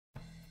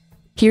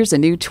Here's a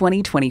new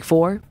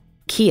 2024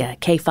 Kia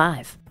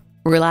K5.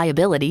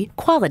 Reliability,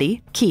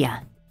 quality,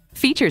 Kia.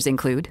 Features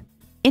include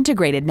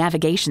integrated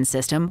navigation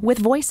system with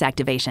voice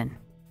activation,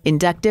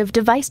 inductive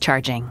device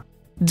charging,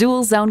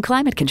 dual zone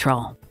climate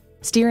control,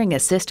 steering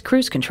assist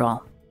cruise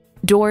control,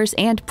 doors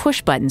and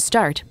push-button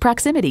start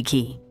proximity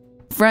key,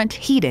 front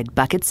heated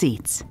bucket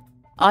seats,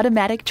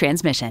 automatic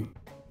transmission,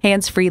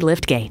 hands-free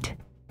liftgate,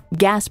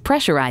 gas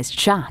pressurized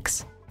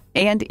shocks,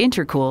 and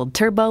intercooled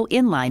turbo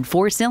inline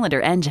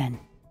 4-cylinder engine.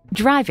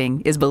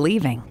 Driving is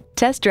believing.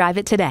 Test drive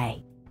it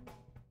today.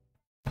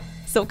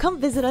 So come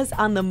visit us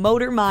on the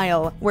Motor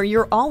Mile, where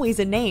you're always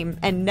a name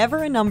and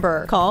never a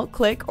number. Call,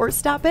 click, or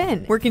stop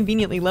in. We're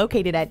conveniently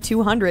located at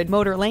 200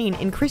 Motor Lane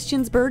in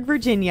Christiansburg,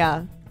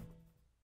 Virginia.